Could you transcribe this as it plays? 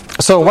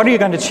So what are you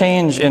going to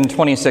change in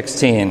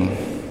 2016?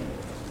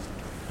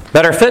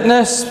 Better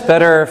fitness,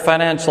 better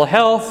financial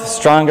health,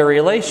 stronger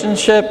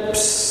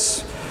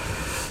relationships,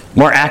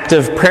 more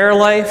active prayer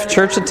life,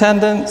 church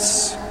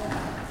attendance?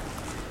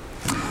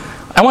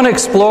 I want to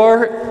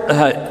explore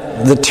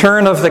the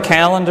turn of the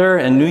calendar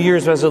and New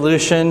Year's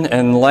resolution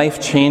and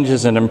life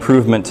changes and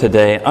improvement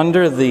today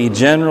under the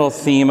general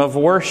theme of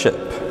worship.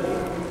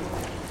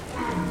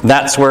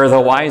 That's where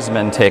the wise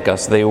men take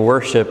us. They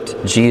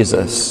worshipped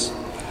Jesus.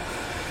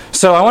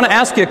 So I want to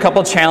ask you a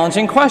couple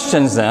challenging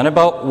questions then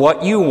about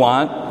what you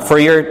want for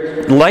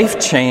your life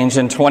change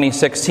in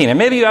 2016. And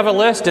maybe you have a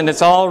list and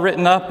it's all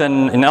written up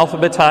and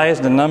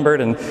alphabetized and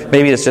numbered, and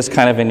maybe it's just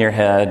kind of in your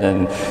head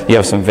and you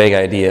have some vague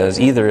ideas.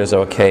 Either is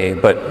okay,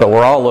 but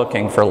we're all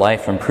looking for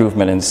life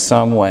improvement in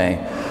some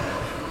way.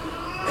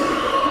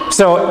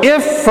 So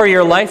if for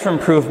your life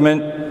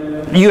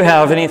improvement you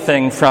have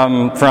anything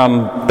from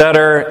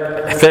better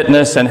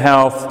fitness and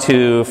health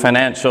to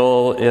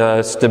financial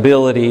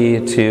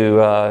stability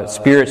to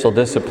spiritual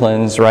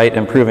disciplines, right?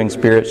 Improving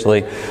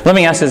spiritually. Let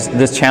me ask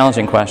this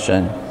challenging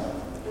question.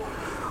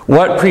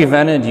 What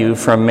prevented you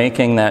from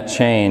making that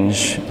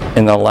change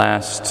in the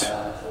last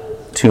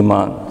 2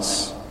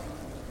 months?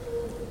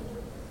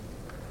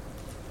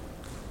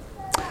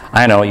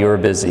 I know you were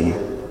busy.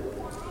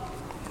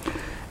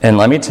 And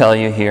let me tell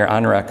you here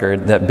on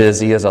record that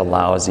busy is a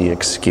lousy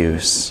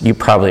excuse. You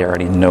probably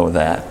already know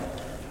that.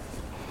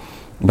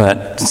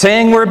 But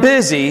saying we're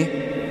busy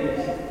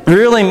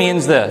really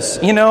means this.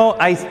 You know,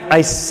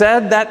 I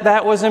said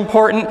that was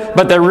important,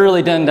 but that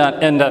really did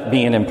not end up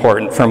being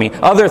important for me.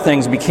 Other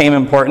things became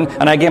important,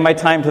 and I gave my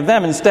time to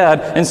them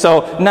instead. And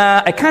so,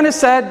 I kind of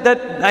said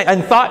that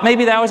I thought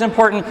maybe that was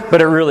important,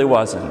 but it really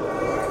wasn't.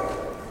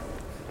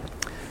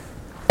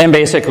 And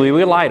basically,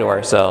 we lie to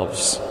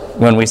ourselves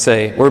when we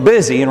say we're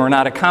busy and we're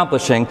not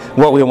accomplishing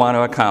what we want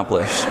to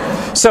accomplish.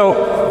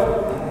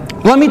 So,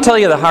 let me tell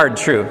you the hard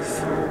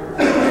truth.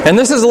 And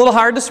this is a little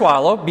hard to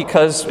swallow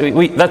because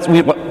we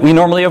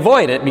normally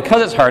avoid it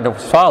because it's hard to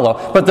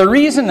swallow. But the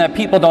reason that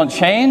people don't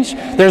change,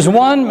 there's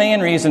one main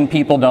reason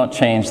people don't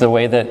change the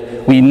way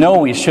that we know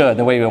we should,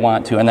 the way we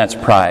want to, and that's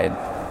pride.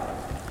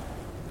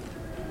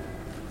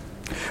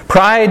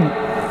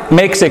 Pride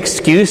makes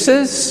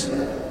excuses.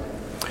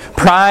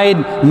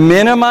 Pride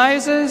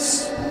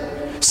minimizes,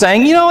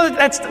 saying, you know,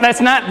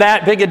 that's not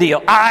that big a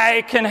deal.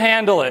 I can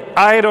handle it.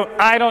 I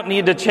don't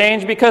need to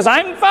change because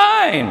I'm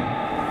fine.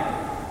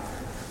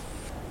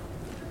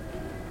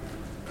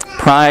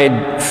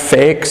 Pride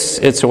fakes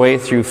its way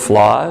through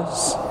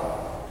flaws.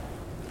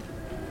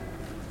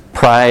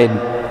 Pride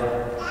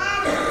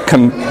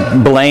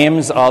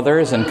blames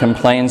others and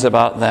complains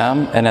about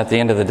them. And at the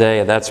end of the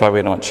day, that's why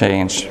we don't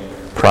change.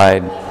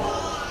 Pride.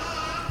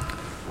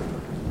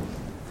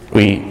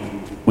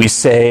 We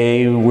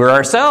say we're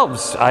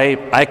ourselves.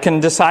 I can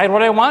decide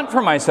what I want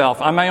for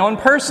myself. I'm my own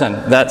person.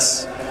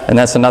 That's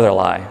another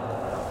lie.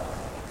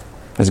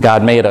 Because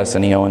God made us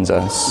and He owns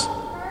us.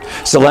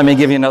 So let me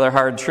give you another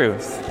hard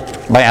truth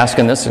by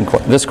asking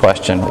this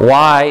question.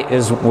 Why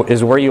is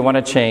where you want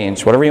to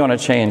change, whatever you want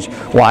to change,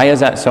 why is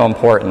that so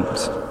important?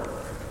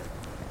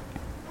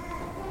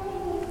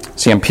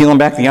 See, I'm peeling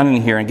back the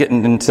onion here and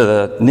getting into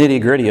the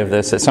nitty-gritty of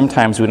this that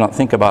sometimes we don't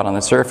think about on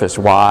the surface.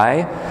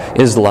 Why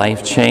is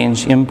life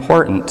change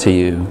important to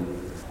you?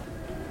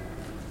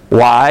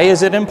 Why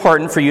is it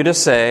important for you to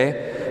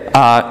say,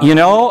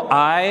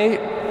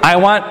 I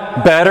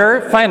want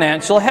better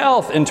financial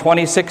health in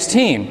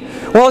 2016.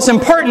 Well, it's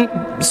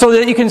important so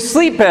that you can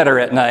sleep better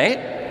at night,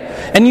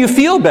 and you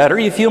feel better,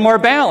 you feel more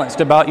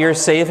balanced about your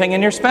saving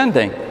and your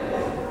spending.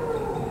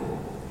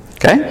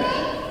 Okay?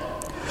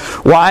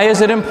 Why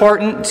is it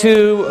important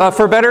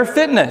for better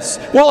fitness?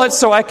 Well, it's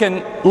so I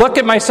can look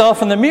at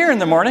myself in the mirror in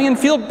the morning and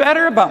feel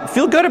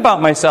good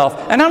about myself.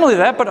 And not only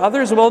that, but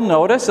others will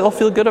notice, they'll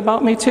feel good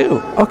about me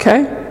too.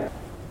 Okay?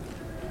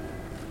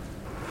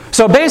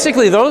 So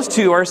basically, those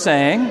two are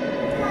saying,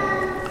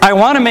 I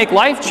want to make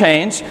life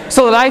change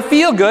so that I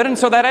feel good and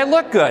so that I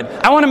look good.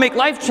 I want to make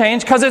life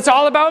change because it's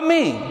all about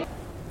me.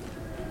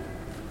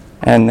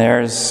 And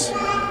there's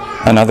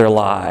another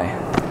lie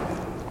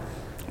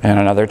and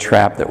another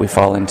trap that we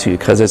fall into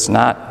because it's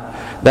not,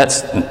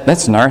 that's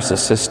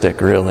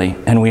narcissistic really.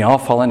 And we all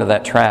fall into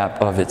that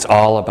trap of it's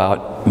all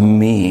about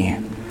me.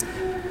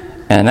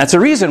 And that's a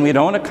reason we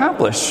don't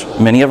accomplish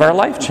many of our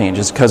life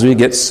changes because we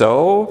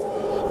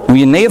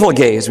navel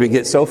gaze, we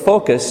get so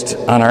focused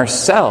on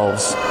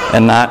ourselves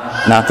and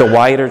not the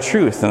wider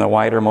truth and the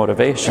wider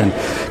motivation.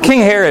 King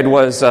Herod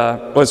was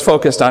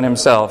focused on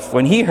himself.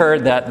 When he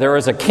heard that there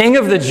was a king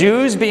of the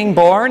Jews being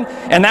born,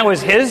 and that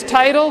was his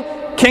title,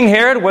 King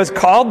Herod was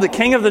called the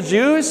king of the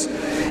Jews,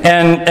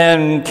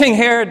 and King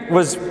Herod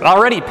was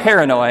already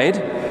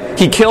paranoid.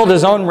 He killed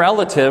his own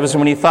relatives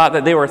when he thought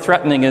that they were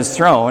threatening his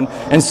throne.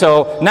 And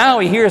so now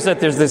he hears that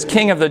there's this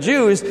king of the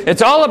Jews.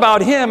 It's all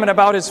about him and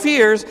about his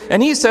fears.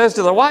 And he says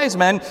to the wise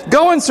men,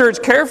 go and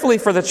search carefully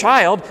for the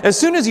child. As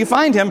soon as you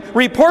find him,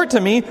 report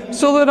to me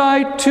so that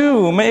I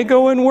too may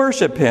go and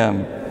worship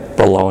him.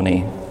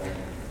 Baloney.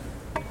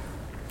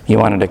 He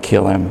wanted to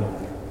kill him.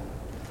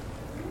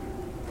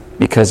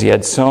 because he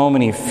had so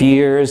many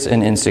fears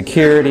and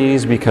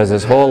insecurities, because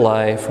his whole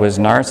life was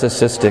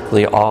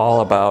narcissistically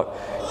all about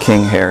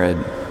King Herod.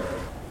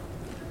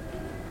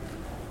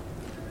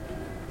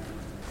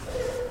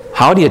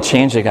 How do you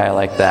change a guy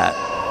like that?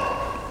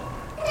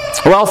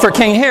 Well, for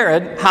King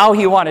Herod, how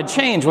he wanted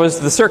change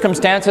was the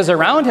circumstances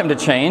around him to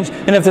change,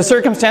 and if the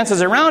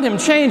circumstances around him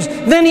changed,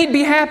 then he'd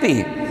be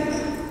happy.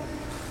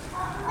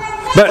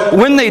 But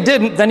when they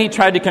didn't, then he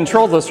tried to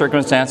control those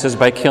circumstances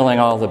by killing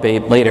all the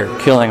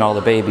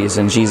babies,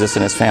 and Jesus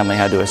and his family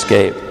had to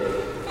escape.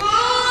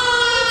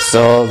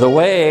 So the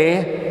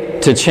way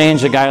to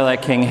change a guy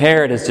like King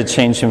Herod is to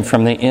change him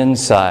from the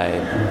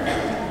inside.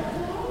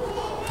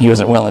 He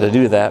wasn't willing to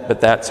do that, but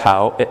that's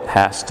how it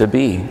has to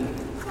be.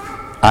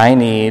 I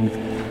need,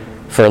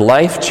 for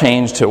life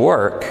change to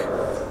work,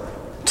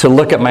 to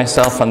look at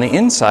myself on the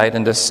inside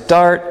and to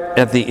start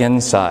at the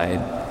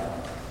inside.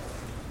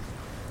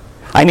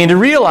 I need to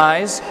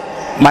realize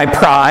my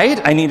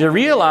pride. I need to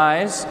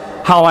realize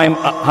how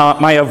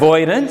my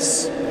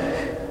avoidance.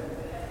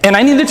 And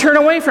I need to turn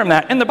away from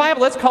that. In the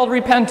Bible, it's called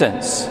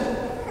repentance.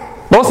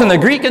 Both in the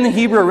Greek and the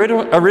Hebrew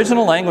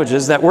original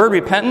languages, that word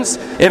repentance,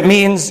 it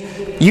means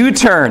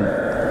U-turn.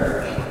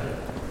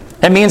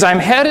 It means I'm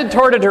headed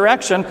toward a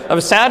direction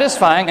of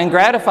satisfying and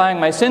gratifying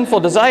my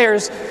sinful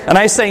desires, and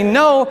I say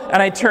no,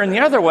 and I turn the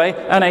other way,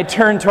 and I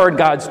turn toward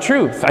God's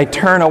truth. I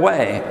turn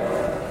away.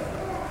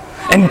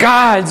 And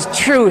God's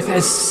truth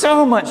has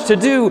so much to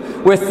do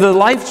with the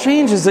life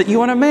changes that you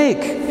want to make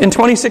in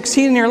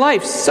 2016 in your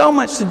life. So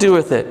much to do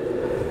with it.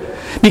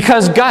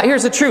 Because God,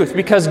 here's the truth,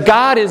 because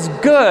God is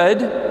good,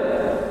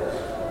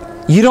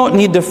 you don't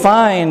need to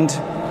find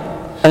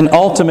an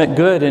ultimate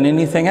good in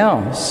anything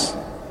else.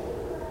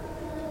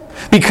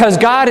 Because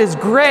God is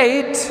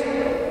great,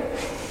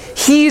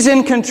 He's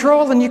in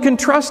control and you can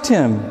trust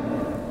Him.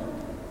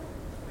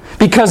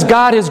 Because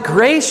God is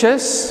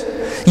gracious,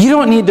 you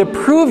don't need to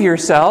prove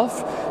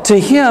yourself to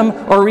Him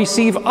or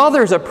receive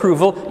others'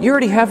 approval. You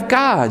already have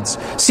God's.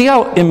 See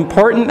how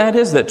important that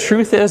is? That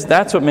truth is?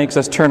 That's what makes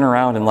us turn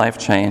around and life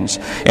change.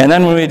 And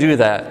then when we do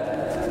that,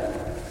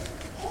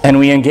 and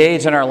we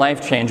engage in our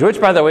life change, which,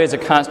 by the way, is a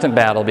constant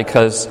battle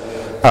because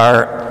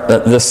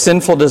the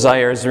sinful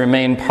desires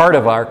remain part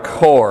of our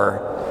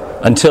core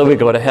until we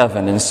go to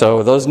heaven. And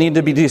so those need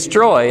to be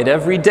destroyed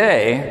every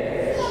day.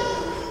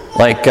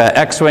 Like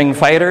X-Wing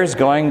fighters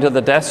going to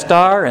the Death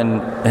Star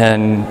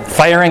and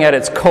firing at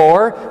its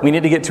core. We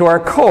need to get to our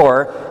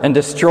core and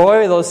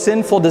destroy those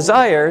sinful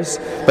desires,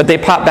 but they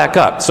pop back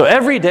up. So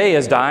every day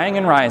is dying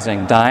and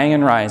rising, dying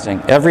and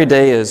rising. Every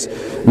day is,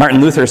 Martin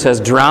Luther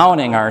says,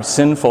 drowning our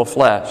sinful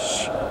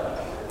flesh.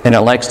 And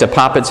it likes to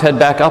pop its head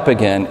back up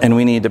again, and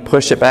we need to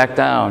push it back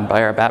down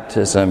by our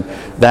baptism.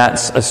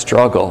 That's a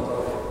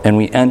struggle. And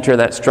we enter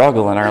that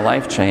struggle in our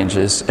life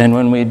changes. And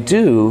when we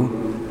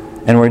do,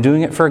 and we're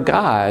doing it for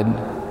God,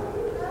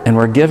 and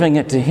we're giving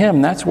it to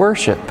Him, that's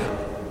worship.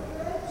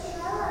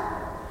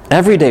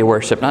 Everyday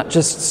worship, not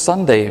just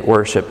Sunday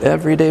worship,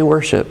 everyday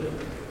worship.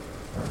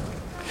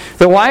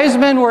 The wise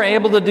men were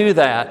able to do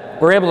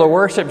that. We're able to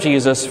worship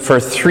Jesus for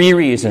 3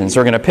 reasons.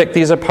 We're going to pick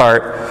these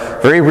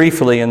apart very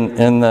briefly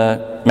in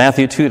the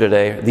Matthew 2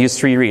 today, these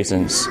 3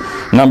 reasons.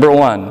 Number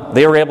 1,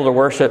 they were able to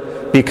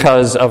worship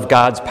because of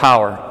God's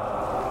power.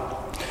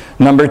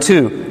 Number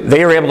 2,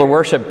 they were able to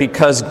worship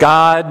because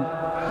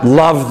God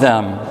loved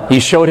them. He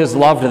showed His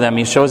love to them.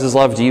 He shows His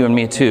love to you and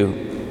me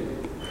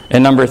too.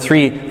 And number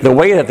 3, the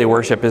way that they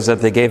worship is that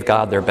they gave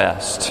God their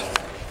best.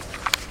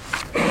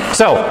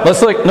 So,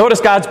 let's look.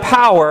 Notice God's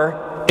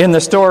power in the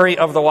story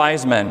of the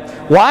wise men.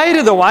 Why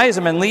did the wise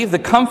men leave the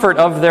comfort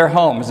of their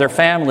homes, their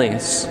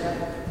families,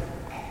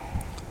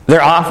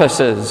 their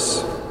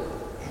offices,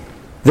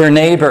 their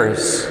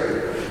neighbors?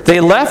 They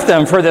left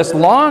them for this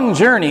long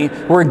journey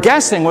we're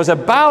guessing was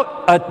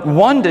about a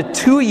 1 to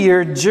 2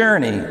 year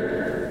journey.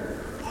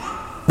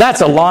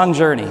 That's a long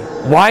journey.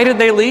 Why did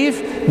they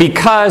leave?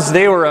 Because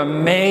they were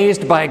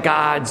amazed by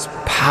God's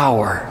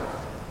power.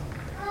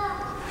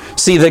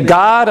 See, the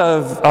God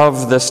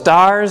of the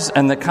stars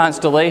and the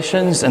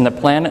constellations and the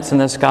planets in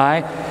the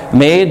sky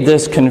made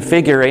this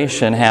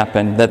configuration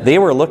happen that they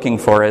were looking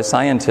for as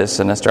scientists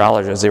and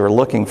astrologers. They were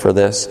looking for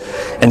this.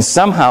 And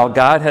somehow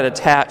God had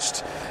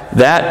attached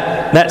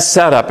that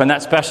setup and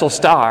that special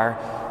star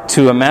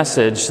to a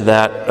message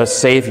that a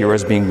Savior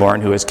was being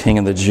born who was King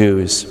of the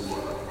Jews.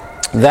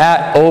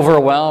 That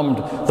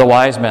overwhelmed the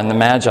wise men, the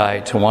Magi,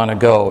 to want to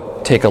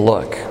go take a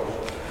look.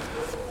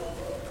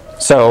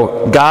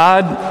 So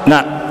God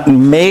not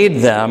made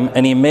them,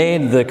 and He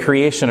made the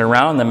creation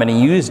around them, and He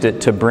used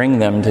it to bring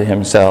them to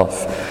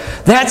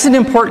Himself. That's an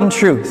important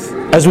truth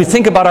as we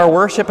think about our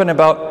worship and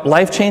about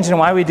life change and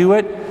why we do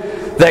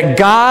it. That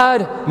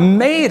God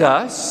made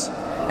us,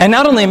 and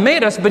not only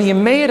made us, but He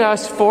made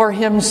us for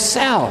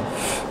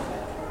Himself.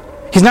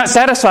 He's not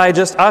satisfied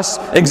just us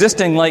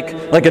existing like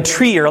a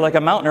tree or like a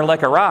mountain or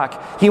like a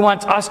rock. He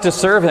wants us to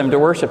serve Him, to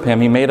worship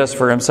Him. He made us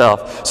for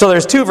Himself. So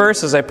there's 2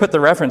 verses. I put the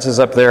references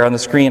up there on the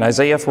screen.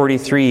 Isaiah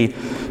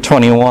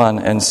 43:21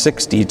 and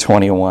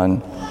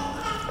 60:21.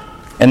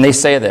 And they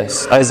say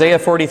this. Isaiah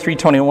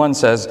 43:21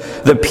 says,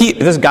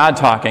 this is God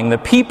talking, "The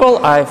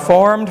people I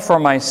formed for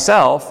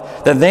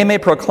myself, that they may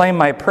proclaim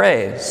my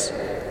praise."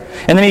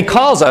 And then he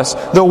calls us,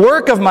 "the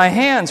work of my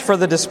hands for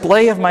the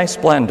display of my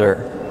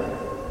splendor."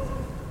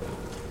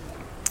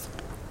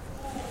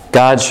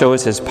 God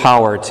shows his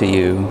power to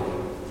you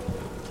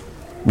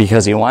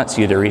because he wants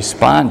you to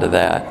respond to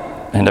that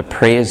and to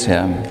praise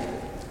him.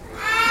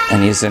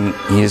 And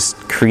he's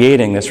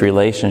creating this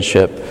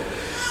relationship.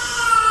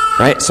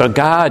 Right? So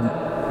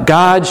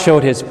God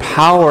showed his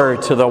power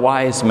to the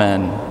wise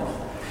men.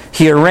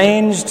 He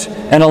arranged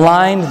and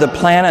aligned the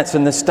planets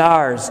and the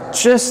stars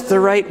just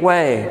the right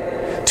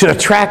way to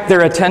attract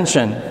their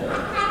attention.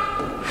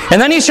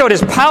 And then he showed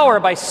his power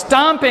by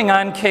stomping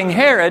on King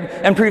Herod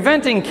and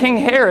preventing King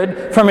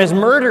Herod from his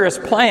murderous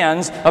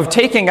plans of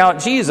taking out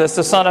Jesus,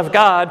 the Son of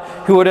God,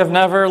 who would have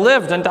never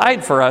lived and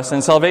died for us,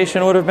 and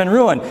salvation would have been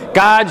ruined.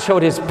 God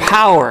showed his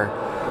power,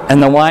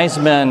 and the wise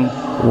men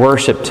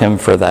worshipped him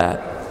for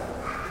that.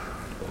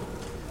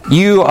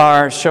 You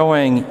are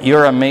showing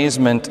your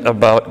amazement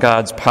about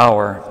God's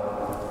power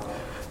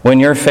when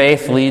your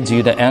faith leads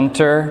you to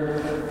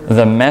enter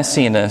the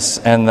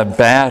messiness and the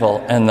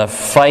battle and the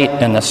fight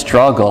and the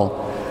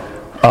struggle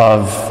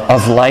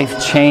of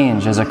life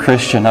change as a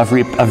Christian,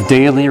 of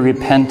daily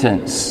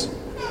repentance.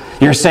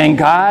 You're saying,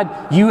 "God,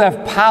 you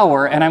have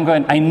power, and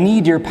I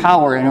need your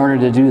power in order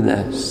to do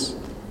this."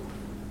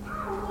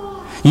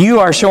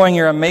 You are showing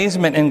your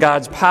amazement in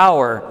God's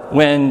power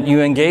when you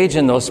engage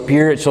in those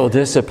spiritual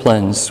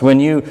disciplines. When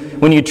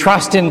you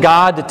trust in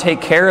God to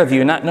take care of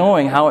you, not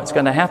knowing how it's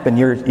going to happen,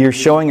 you're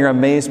showing your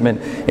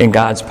amazement in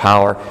God's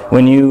power.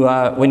 When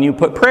you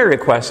put prayer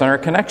requests on our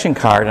connection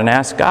card and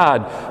ask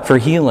God for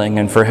healing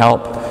and for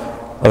help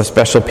of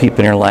special people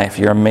in your life,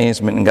 your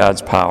amazement in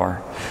God's power.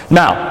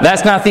 Now,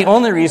 that's not the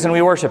only reason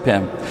we worship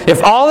him.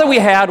 If all that we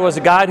had was a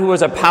God who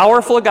was a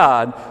powerful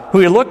God, who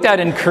we looked at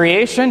in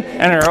creation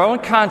and our own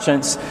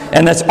conscience,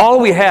 and that's all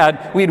we had,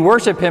 we'd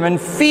worship him in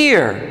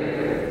fear,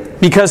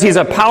 because he's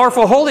a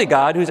powerful, holy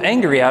God who's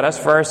angry at us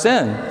for our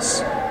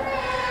sins.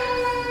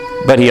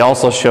 But he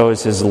also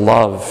shows his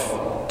love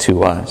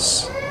to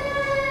us.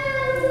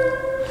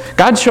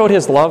 God showed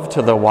his love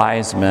to the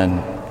wise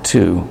men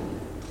too.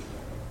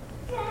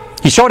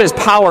 He showed his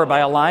power by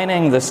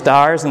aligning the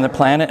stars and the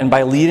planet and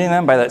by leading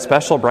them by that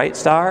special bright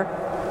star.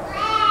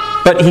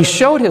 But he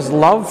showed his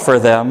love for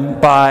them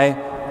by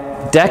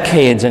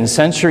decades and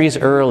centuries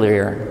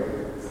earlier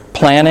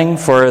planning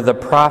for the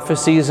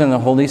prophecies in the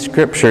Holy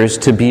Scriptures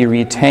to be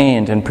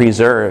retained and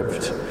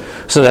preserved,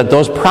 so that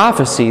those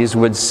prophecies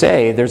would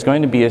say there's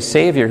going to be a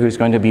Savior who's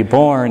going to be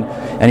born,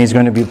 and he's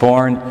going to be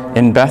born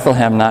in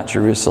Bethlehem, not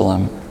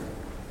Jerusalem.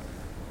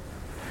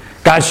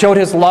 God showed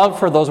his love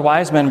for those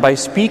wise men by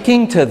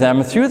speaking to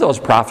them through those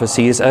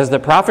prophecies as the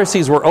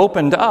prophecies were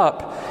opened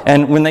up,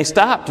 and when they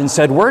stopped and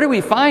said, "Where do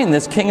we find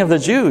this King of the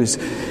Jews?"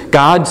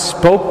 God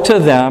spoke to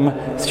them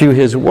through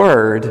his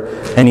word,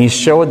 and he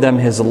showed them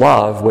his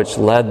love, which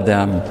led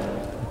them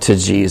to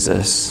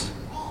Jesus.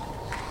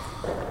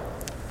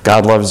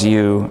 God loves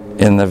you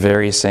in the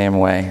very same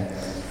way.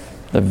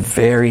 The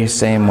very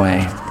same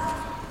way.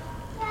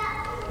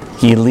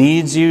 He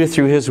leads you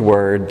through his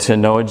word to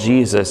know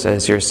Jesus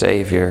as your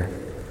Savior,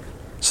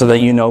 so that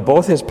you know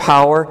both his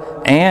power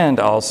and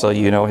also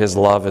you know his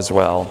love as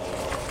well.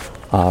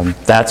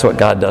 That's what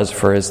God does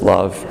for his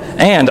love.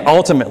 And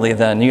ultimately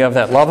then, you have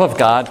that love of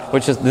God,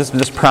 which is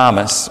this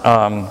promise.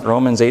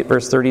 Romans 8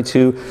 verse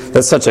 32,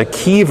 that's such a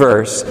key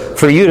verse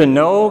for you to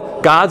know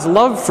God's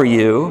love for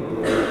you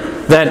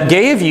that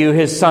gave you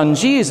his son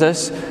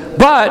Jesus,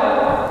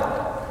 but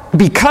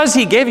because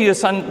he gave you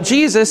his son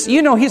Jesus,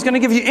 you know he's going to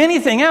give you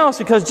anything else,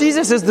 because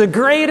Jesus is the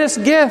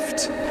greatest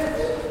gift.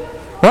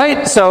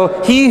 Right?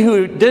 So he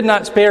who did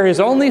not spare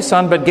his only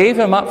son but gave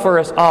him up for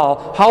us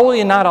all, how will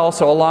he not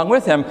also along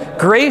with him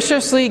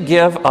graciously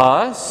give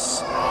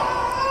us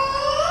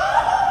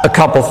a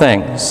couple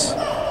things?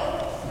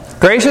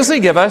 Graciously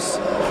give us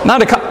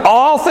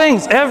all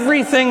things,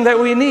 everything that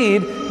we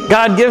need,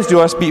 God gives to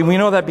us. We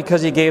know that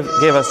because he gave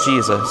us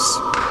Jesus.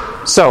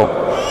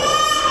 So,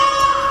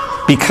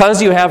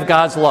 because you have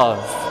God's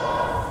love,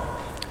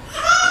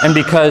 and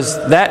because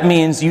that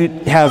means you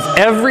have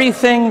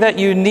everything that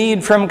you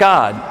need from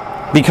God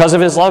because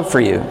of his love for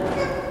you,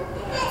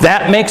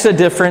 that makes a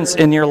difference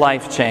in your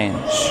life change.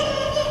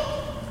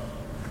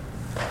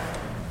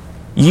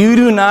 You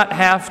do not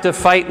have to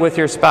fight with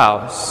your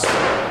spouse,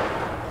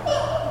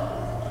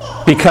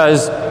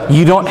 because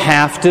you don't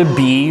have to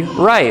be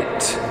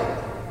right.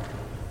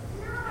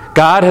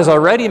 God has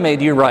already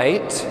made you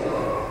right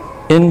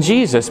in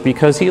Jesus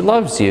because he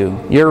loves you.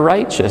 You're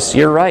righteous.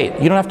 You're right.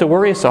 You don't have to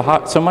worry so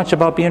much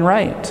about being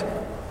right.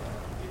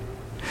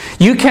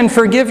 You can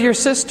forgive your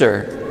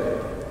sister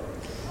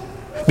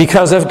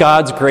because of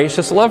God's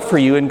gracious love for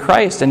you in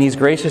Christ, and he's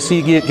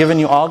graciously given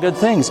you all good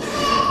things.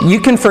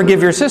 You can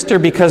forgive your sister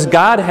because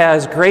God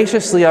has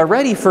graciously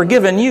already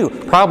forgiven you,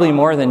 probably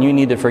more than you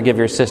need to forgive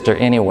your sister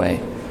anyway.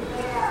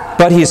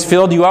 But he's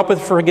filled you up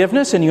with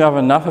forgiveness, and you have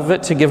enough of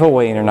it to give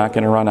away, and you're not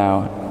going to run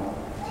out.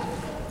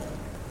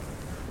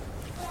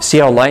 See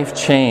how life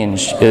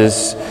change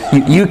is,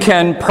 you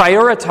can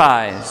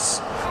prioritize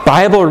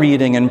Bible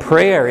reading and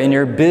prayer in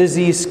your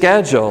busy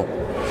schedule,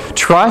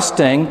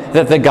 trusting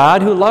that the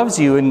God who loves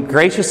you and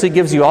graciously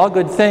gives you all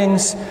good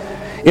things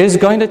is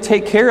going to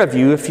take care of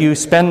you if you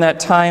spend that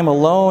time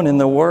alone in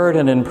the Word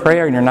and in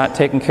prayer and you're not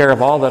taking care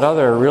of all that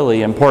other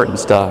really important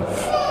stuff.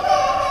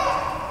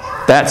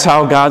 That's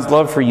how God's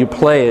love for you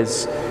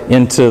plays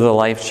into the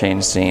life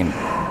change scene.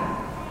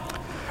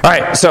 All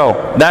right,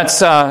 so that's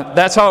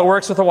how it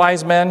works with the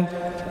wise men.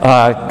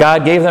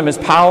 God gave them His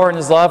power and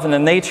His love, and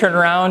then they turn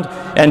around,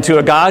 and to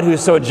a God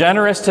who's so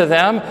generous to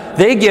them,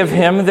 they give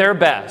Him their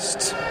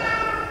best.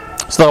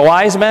 So the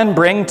wise men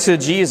bring to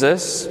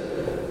Jesus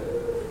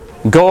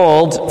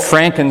gold,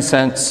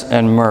 frankincense,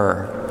 and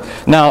myrrh.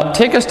 Now,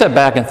 take a step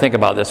back and think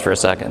about this for a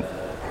second.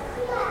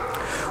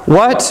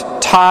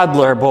 What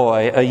toddler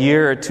boy, a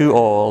year or two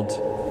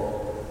old,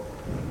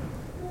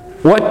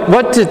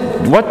 what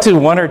do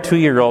 1 or 2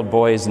 year old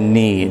boys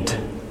need?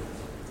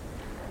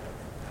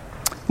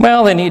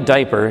 Well, they need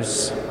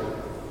diapers.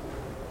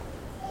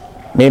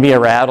 Maybe a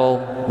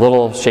rattle,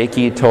 little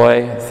shaky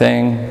toy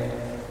thing.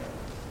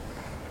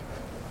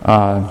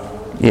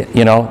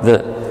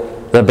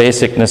 The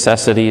basic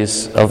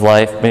necessities of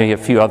life, maybe a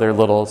few other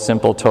little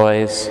simple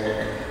toys.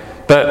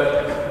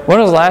 But when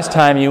was the last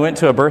time you went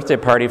to a birthday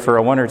party for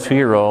a 1 or 2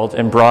 year old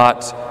and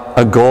brought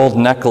a gold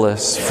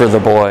necklace for the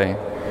boy?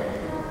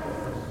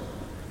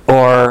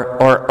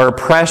 Or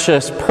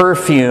precious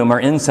perfume or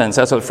incense?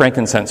 That's what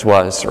frankincense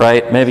was,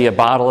 right? Maybe a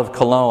bottle of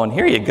cologne.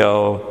 Here you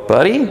go,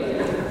 buddy.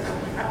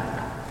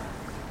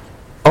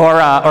 Or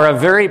a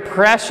very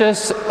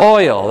precious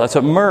oil. That's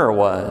what myrrh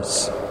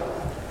was.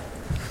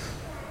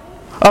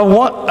 A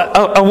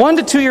 1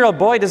 to 2 year old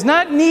boy does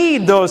not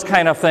need those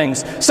kind of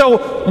things.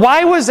 So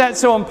why was that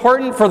so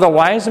important for the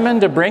wise men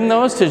to bring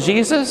those to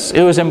Jesus?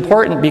 It was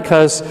important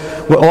because,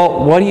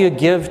 well, what do you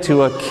give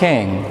to a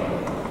king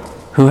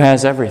who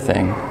has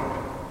everything?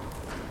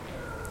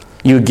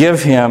 You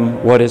give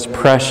him what is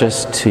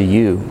precious to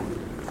you.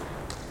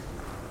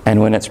 And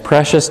when it's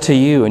precious to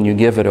you and you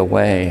give it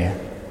away,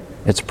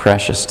 it's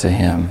precious to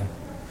him.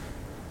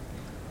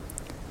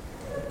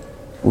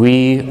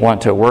 We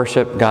want to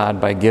worship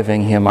God by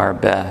giving him our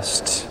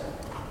best.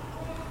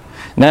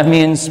 And that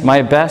means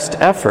my best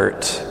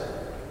effort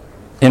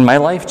in my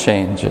life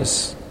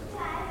changes.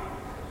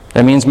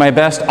 That means my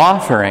best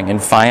offering in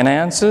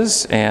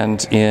finances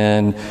and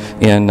in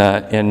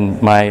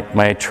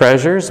my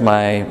treasures,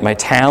 my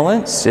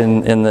talents,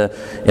 in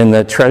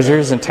the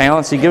treasures and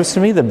talents he gives to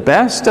me, the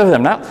best of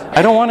them.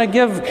 I don't want to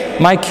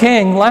give my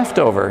king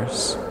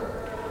leftovers.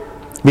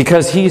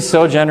 Because he's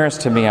so generous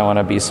to me, I want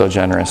to be so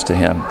generous to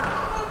him.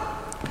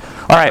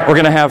 All right, we're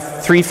going to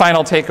have 3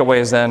 final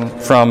takeaways then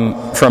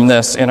from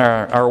this in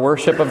our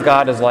worship of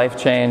God as life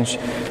change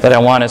that I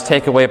want as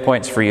takeaway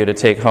points for you to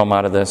take home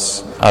out of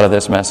this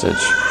message.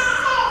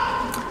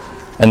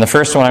 And the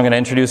first one I'm going to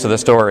introduce is a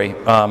story.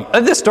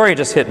 This story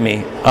just hit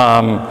me.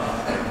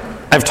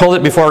 I've told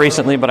it before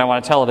recently, but I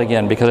want to tell it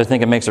again because I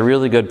think it makes a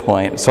really good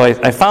point. So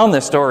I found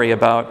this story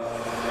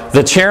about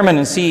the chairman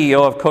and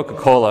CEO of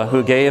Coca-Cola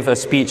who gave a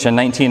speech in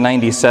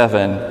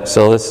 1997.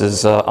 So this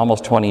is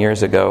almost 20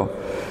 years ago.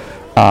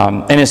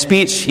 In his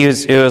speech,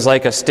 it was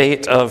like a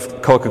state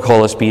of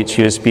Coca-Cola speech.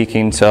 He was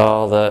speaking to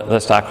all the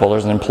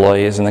stockholders and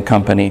employees in the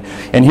company.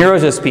 And here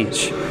was his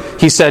speech.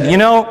 He said,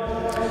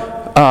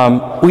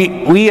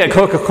 we at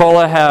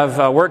Coca-Cola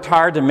have worked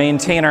hard to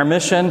maintain our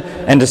mission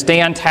and to stay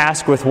on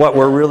task with what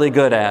we're really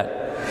good at.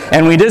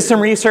 And we did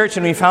some research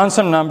and we found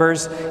some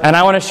numbers, and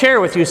I want to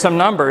share with you some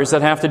numbers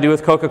that have to do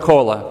with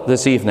Coca-Cola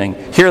this evening.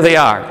 Here they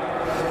are.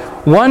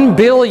 1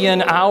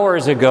 billion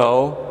hours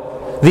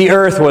ago, the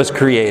earth was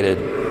created.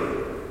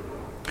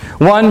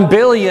 1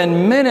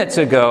 billion minutes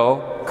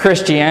ago,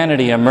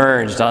 Christianity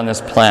emerged on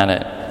this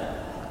planet.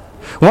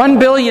 1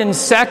 billion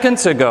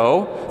seconds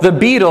ago, the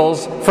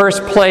Beatles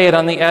first played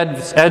on the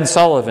Ed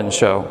Sullivan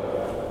Show.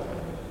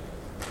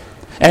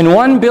 And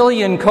 1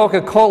 billion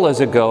Coca-Colas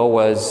ago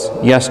was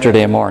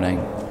yesterday morning.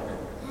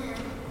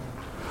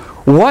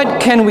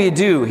 What can we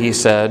do, he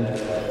said,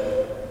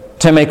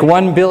 to make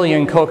 1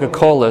 billion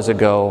Coca-Colas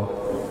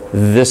ago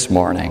this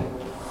morning?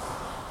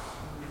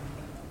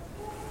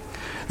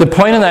 The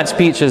point of that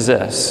speech is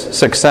this: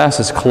 success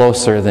is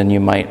closer than you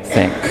might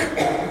think.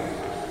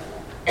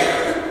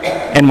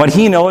 And what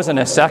he knows in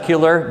a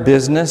secular,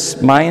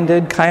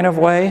 business-minded kind of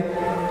way,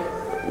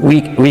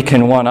 we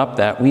can one-up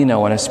that. We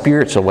know in a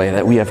spiritual way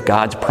that we have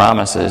God's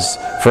promises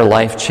for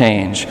life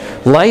change.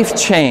 Life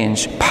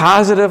change,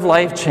 positive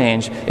life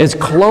change, is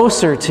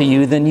closer to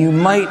you than you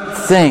might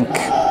think.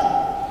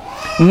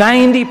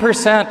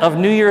 90% of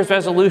New Year's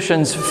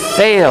resolutions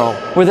fail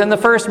within the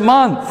first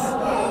month.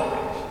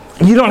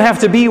 You don't have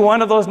to be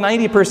one of those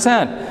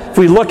 90%. If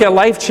we look at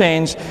life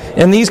change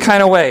in these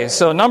kind of ways.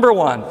 So number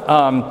one,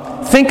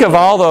 think of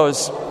all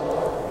those,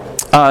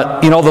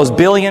 those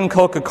billion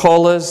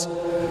Coca-Colas.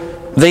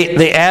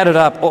 They added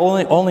up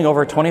only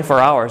over 24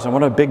 hours, and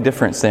what a big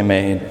difference they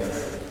made.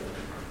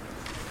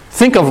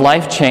 Think of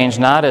life change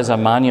not as a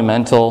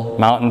monumental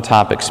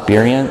mountaintop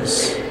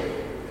experience,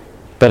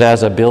 but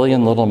as a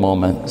billion little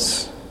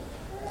moments,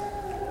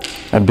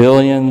 a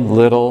billion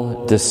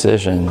little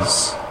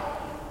decisions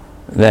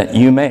that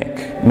you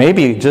make.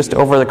 Maybe just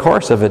over the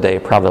course of a day,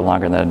 probably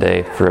longer than a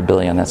day for a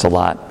billion, that's a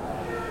lot.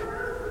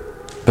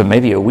 But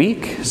maybe a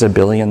week is a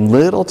billion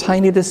little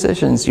tiny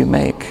decisions you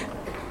make.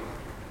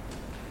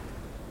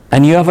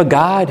 And you have a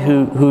God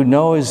who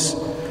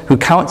knows, who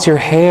counts your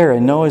hair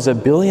and knows a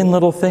billion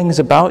little things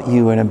about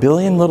you and a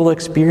billion little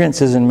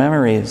experiences and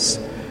memories.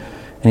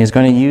 And He's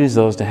going to use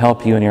those to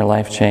help you in your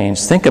life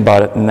change. Think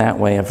about it in that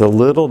way, of the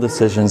little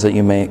decisions that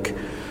you make.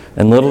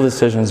 And little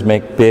decisions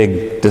make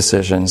big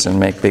decisions and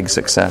make big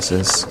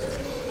successes.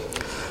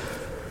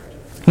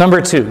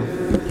 Number 2,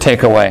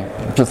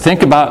 takeaway. To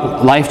think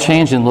about life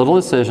change in little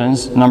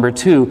decisions. Number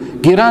 2,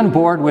 get on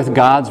board with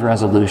God's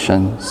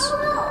resolutions.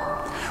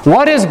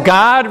 What is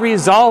God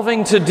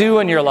resolving to do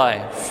in your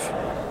life?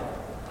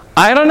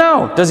 I don't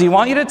know. Does He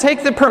want you to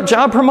take the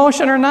job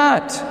promotion or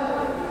not?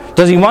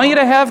 Does He want you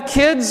to have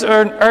kids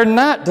or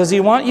not? Does He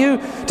want you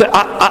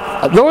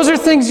to... those are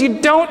things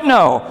you don't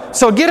know.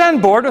 So get on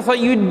board with what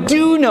you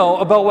do know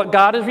about what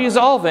God is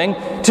resolving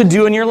to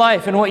do in your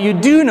life. And what you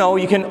do know,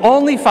 you can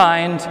only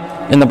find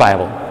in the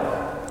Bible.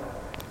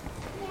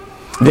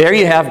 There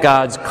you have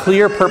God's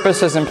clear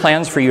purposes and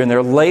plans for you, and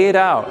they're laid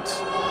out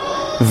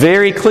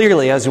very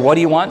clearly as what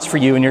He wants for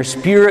you in your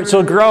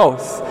spiritual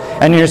growth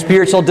and your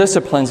spiritual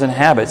disciplines and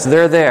habits.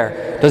 They're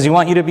there. Does He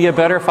want you to be a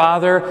better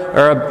father?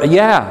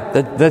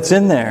 That's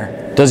in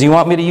there. Does He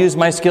want me to use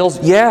my skills?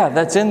 Yeah,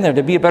 that's in there.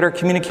 To be a better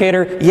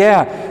communicator?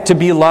 Yeah. To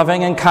be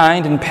loving and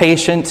kind and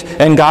patient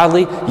and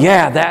godly?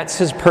 Yeah, that's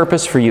His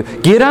purpose for you.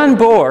 Get on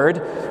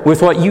board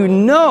with what you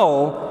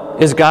know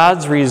is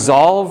God's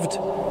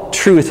resolved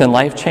truth and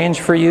life change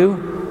for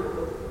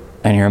you,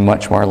 and you're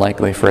much more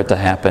likely for it to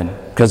happen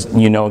because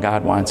you know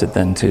God wants it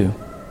then too.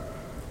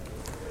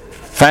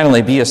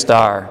 Finally, be a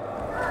star.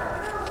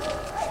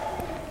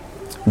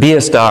 Be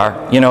a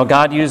star. You know,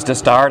 God used a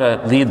star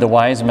to lead the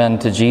wise men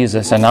to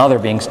Jesus, and now they're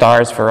being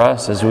stars for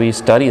us as we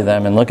study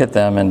them and look at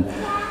them,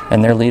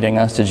 and they're leading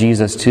us to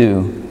Jesus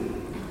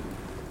too.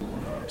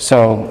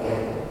 So,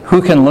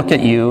 who can look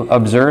at you,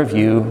 observe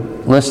you,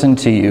 listen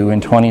to you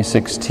in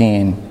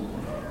 2016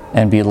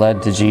 and be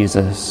led to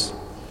Jesus?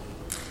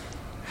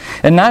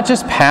 And not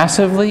just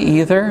passively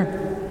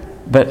either,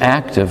 but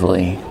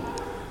actively.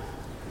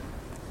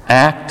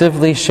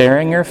 Actively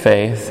sharing your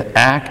faith,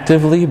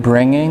 actively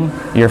bringing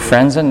your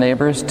friends and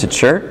neighbors to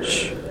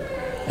church,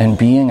 and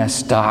being a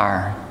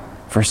star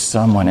for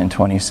someone in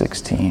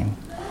 2016.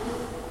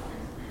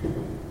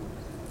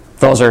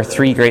 Those are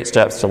 3 great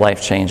steps to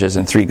life changes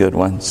and 3 good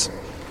ones.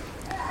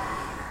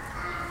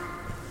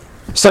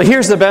 So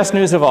here's the best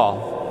news of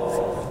all.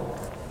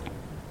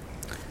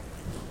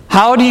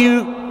 How do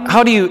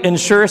you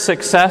ensure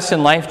success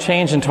in life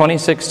change in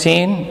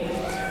 2016?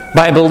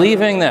 By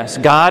believing this: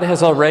 God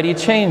has already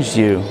changed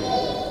you.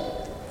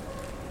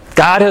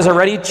 God has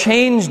already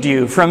changed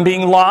you from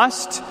being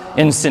lost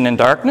in sin and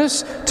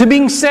darkness to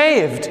being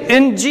saved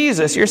in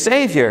Jesus, your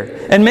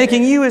Savior, and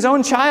making you His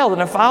own child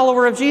and a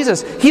follower of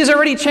Jesus. He has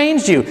already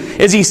changed you.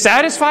 Is He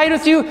satisfied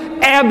with you?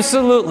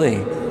 Absolutely.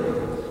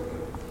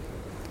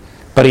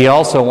 But He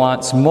also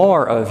wants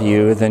more of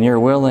you than you're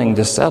willing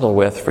to settle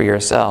with for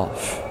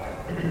yourself.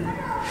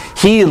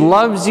 He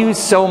loves you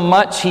so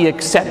much He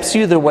accepts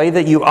you the way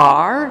that you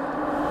are,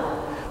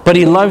 but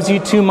He loves you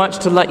too much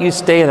to let you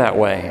stay that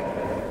way.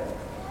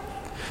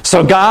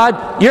 So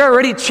God, you're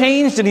already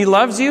changed and He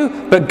loves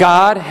you, but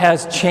God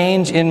has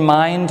change in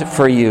mind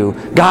for you.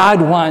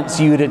 God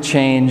wants you to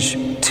change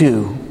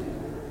too.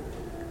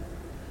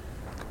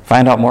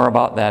 Find out more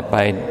about that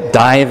by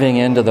diving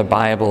into the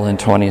Bible in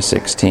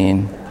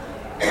 2016.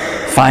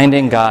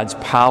 Finding God's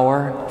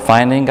power,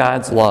 finding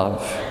God's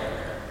love,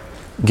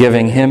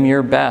 giving Him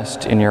your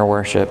best in your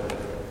worship,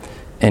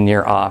 and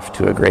you're off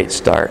to a great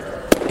start.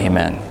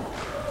 Amen.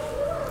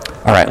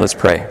 All right, let's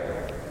pray.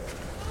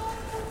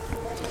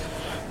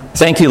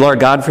 Thank you, Lord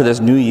God, for this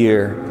new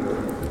year.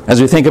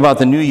 As we think about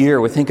the new year,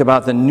 we think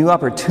about the new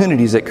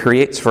opportunities it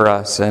creates for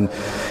us.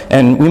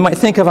 And we might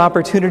think of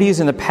opportunities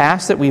in the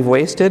past that we've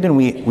wasted, and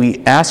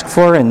we ask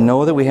for and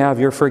know that we have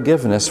your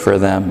forgiveness for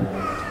them.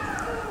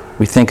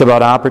 We think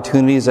about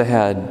opportunities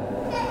ahead,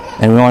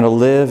 and we want to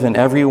live in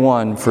every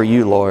one for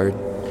you, Lord.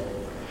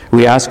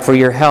 We ask for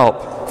your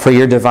help, for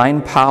your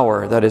divine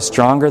power that is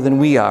stronger than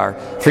we are,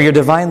 for your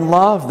divine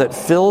love that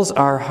fills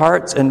our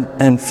hearts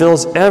and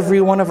fills every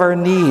one of our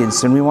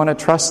needs, and we want to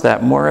trust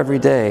that more every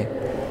day.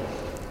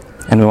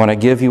 And we want to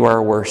give you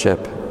our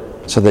worship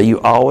so that you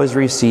always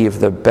receive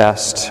the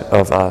best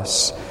of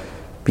us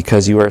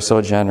because you are so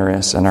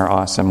generous and our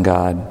awesome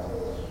God.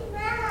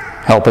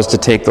 Help us to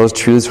take those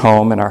truths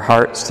home in our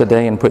hearts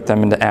today and put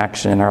them into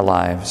action in our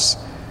lives.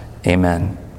 Amen.